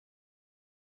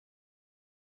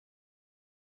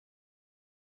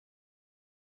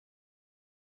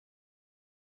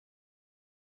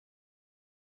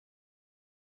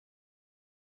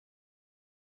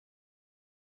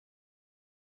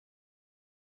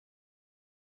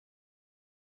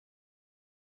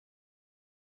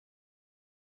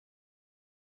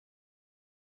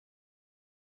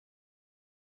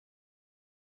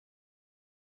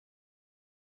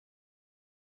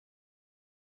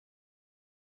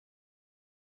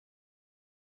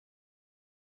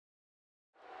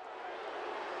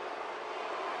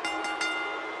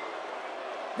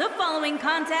The following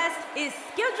contest is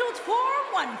scheduled for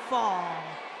one fall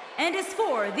and is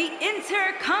for the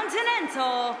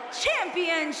Intercontinental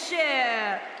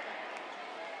Championship.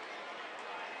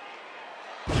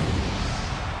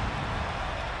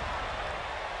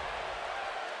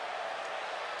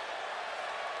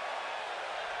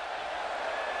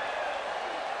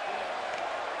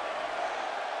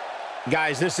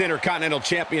 Guys, this Intercontinental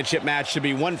Championship match should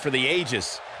be one for the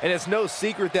ages. And it's no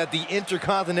secret that the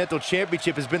Intercontinental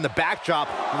Championship has been the backdrop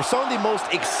for some of the most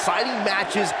exciting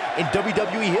matches in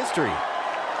WWE history.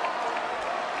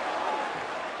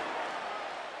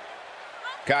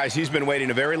 Guys, he's been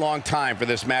waiting a very long time for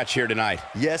this match here tonight.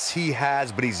 Yes, he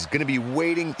has, but he's going to be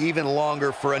waiting even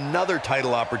longer for another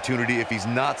title opportunity if he's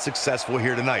not successful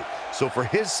here tonight. So for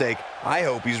his sake, I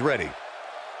hope he's ready.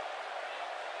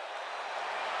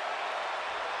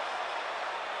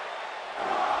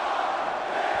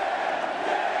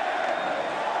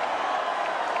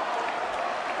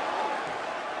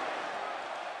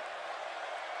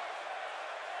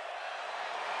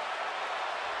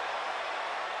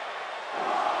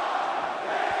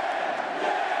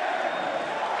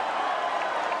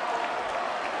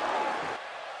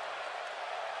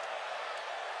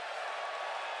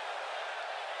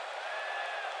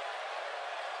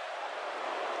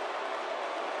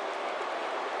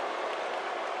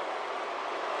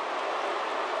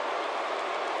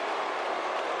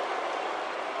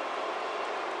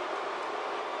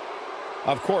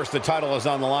 Of course, the title is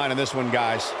on the line in this one,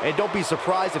 guys. And don't be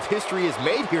surprised if history is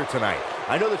made here tonight.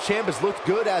 I know the champ has looked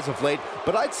good as of late,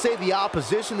 but I'd say the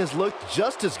opposition has looked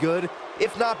just as good,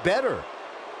 if not better.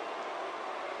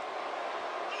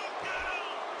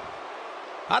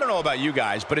 I don't know about you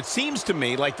guys, but it seems to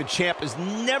me like the champ has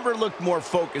never looked more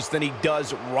focused than he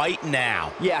does right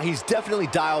now. Yeah, he's definitely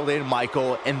dialed in,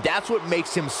 Michael, and that's what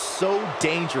makes him so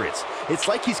dangerous. It's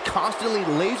like he's constantly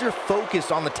laser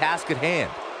focused on the task at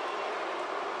hand.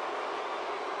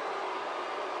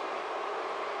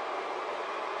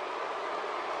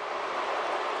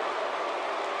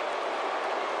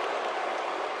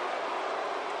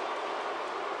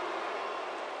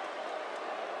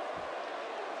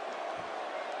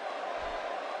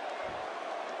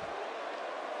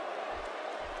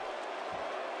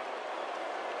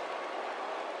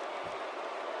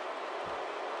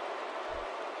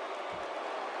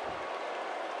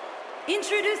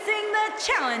 Introducing the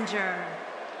challenger.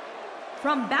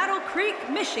 From Battle Creek,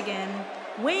 Michigan,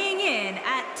 weighing in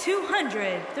at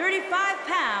 235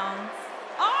 pounds,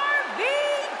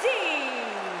 RVD.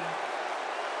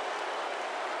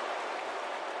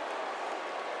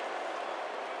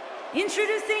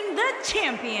 Introducing the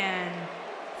champion.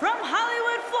 From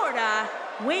Hollywood, Florida,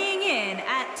 weighing in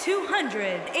at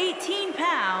 218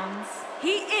 pounds,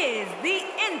 he is the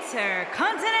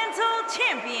Intercontinental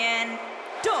Champion,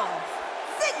 Dolph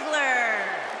Ziggler.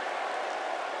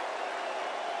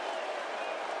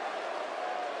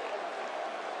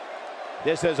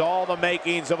 This has all the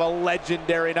makings of a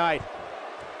legendary night.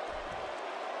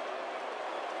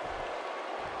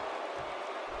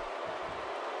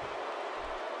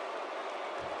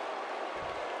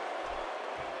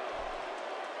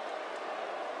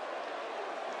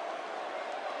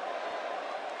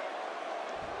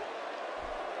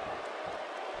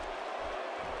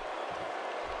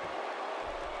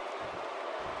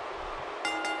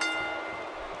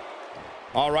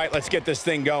 All right, let's get this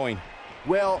thing going.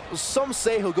 Well, some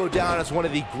say he'll go down as one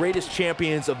of the greatest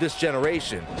champions of this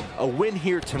generation. A win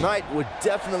here tonight would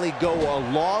definitely go a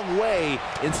long way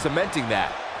in cementing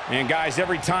that. And guys,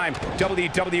 every time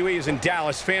WWE is in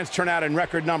Dallas, fans turn out in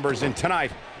record numbers, and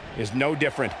tonight is no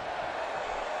different.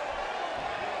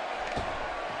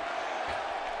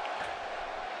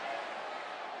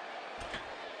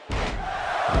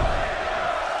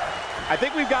 I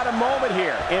think we've got a moment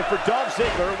here. And for Dolph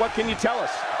Ziggler, what can you tell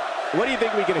us? What do you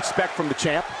think we can expect from the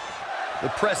champ? The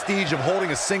prestige of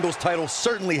holding a singles title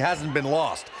certainly hasn't been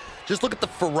lost. Just look at the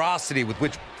ferocity with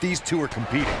which these two are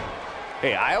competing.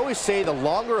 Hey, I always say the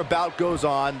longer a bout goes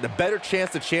on, the better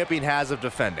chance the champion has of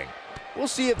defending. We'll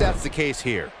see if that's the case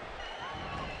here.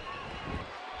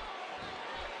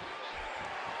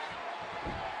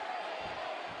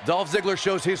 Dolph Ziggler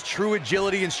shows his true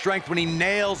agility and strength when he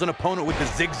nails an opponent with the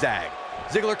zigzag.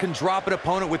 Ziggler can drop an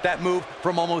opponent with that move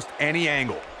from almost any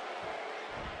angle.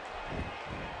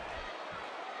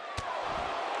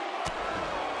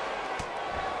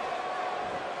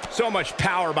 So much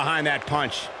power behind that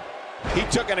punch. He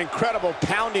took an incredible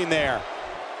pounding there.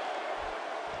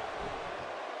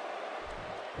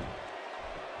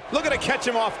 Looking to catch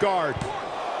him off guard.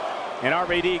 And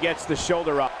RVD gets the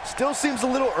shoulder up. Still seems a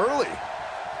little early.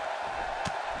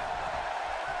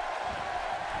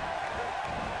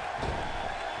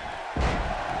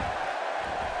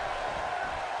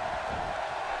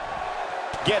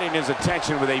 getting his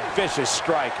attention with a vicious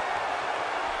strike.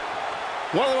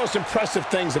 One of the most impressive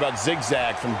things about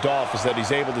Zigzag from Dolph is that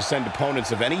he's able to send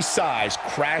opponents of any size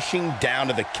crashing down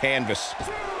to the canvas.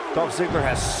 Dolph Ziggler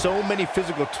has so many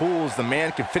physical tools, the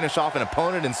man can finish off an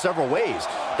opponent in several ways.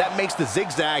 That makes the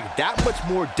Zigzag that much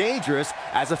more dangerous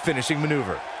as a finishing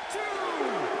maneuver.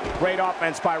 Great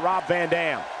offense by Rob Van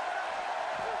Dam.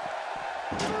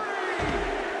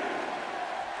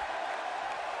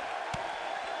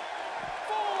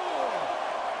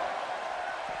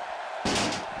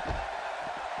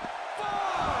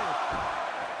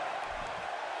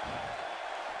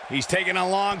 He's taking a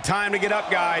long time to get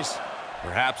up, guys.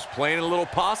 Perhaps playing a little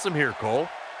possum here, Cole.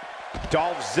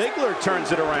 Dolph Ziggler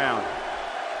turns it around.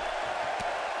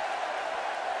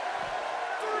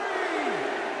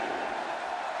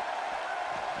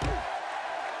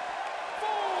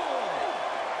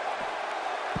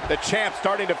 The champ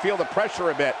starting to feel the pressure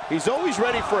a bit. He's always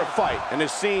ready for a fight and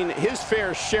has seen his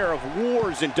fair share of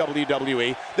wars in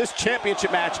WWE. This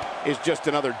championship match is just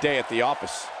another day at the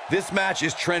office. This match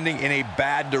is trending in a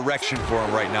bad direction for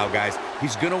him right now, guys.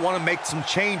 He's going to want to make some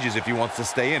changes if he wants to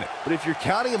stay in it. But if you're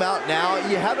counting him out now,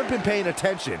 you haven't been paying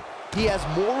attention. He has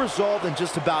more resolve than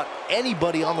just about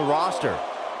anybody on the roster.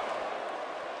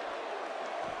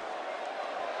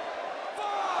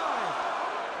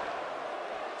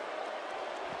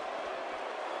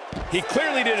 He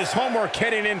clearly did his homework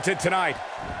heading into tonight.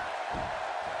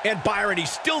 And Byron,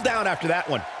 he's still down after that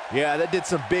one. Yeah, that did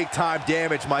some big-time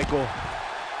damage, Michael.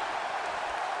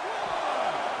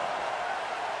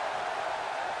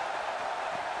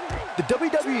 The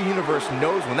WWE Universe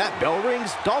knows when that bell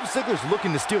rings, Dolph Ziggler's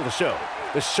looking to steal the show.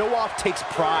 The show-off takes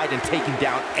pride in taking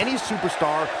down any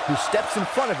superstar who steps in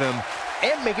front of him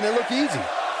and making it look easy.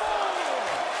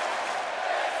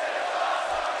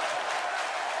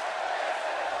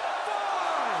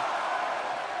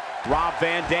 Rob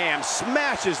Van Dam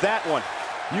smashes that one.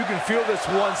 You can feel this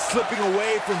one slipping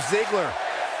away from Ziggler.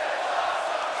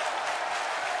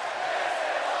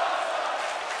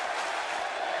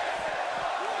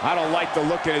 I don't like the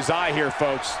look in his eye here,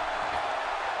 folks.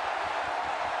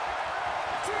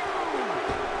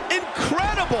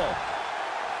 Incredible!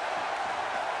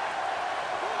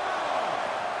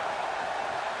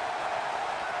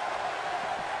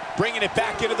 Bringing it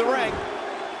back into the ring.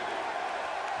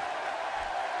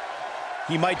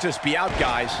 He might just be out,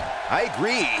 guys. I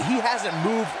agree. He hasn't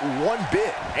moved one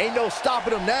bit. Ain't no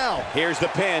stopping him now. Here's the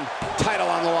pin. Title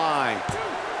on the line.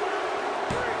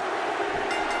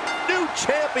 New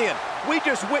champion. We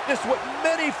just witnessed what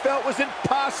many felt was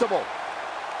impossible.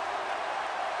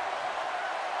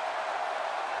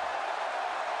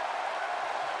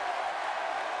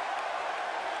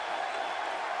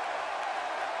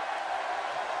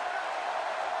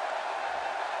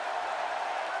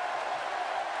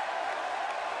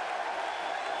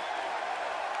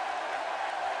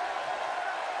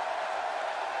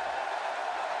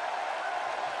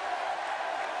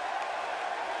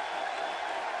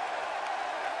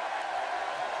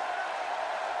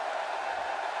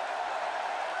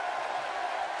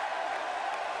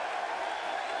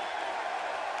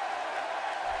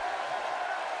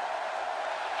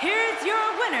 Here's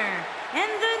your winner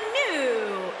and the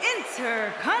new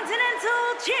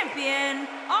Intercontinental Champion,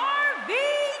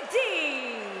 RVD.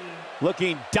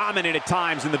 Looking dominant at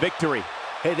times in the victory.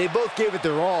 Hey, they both gave it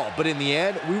their all, but in the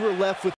end, we were left with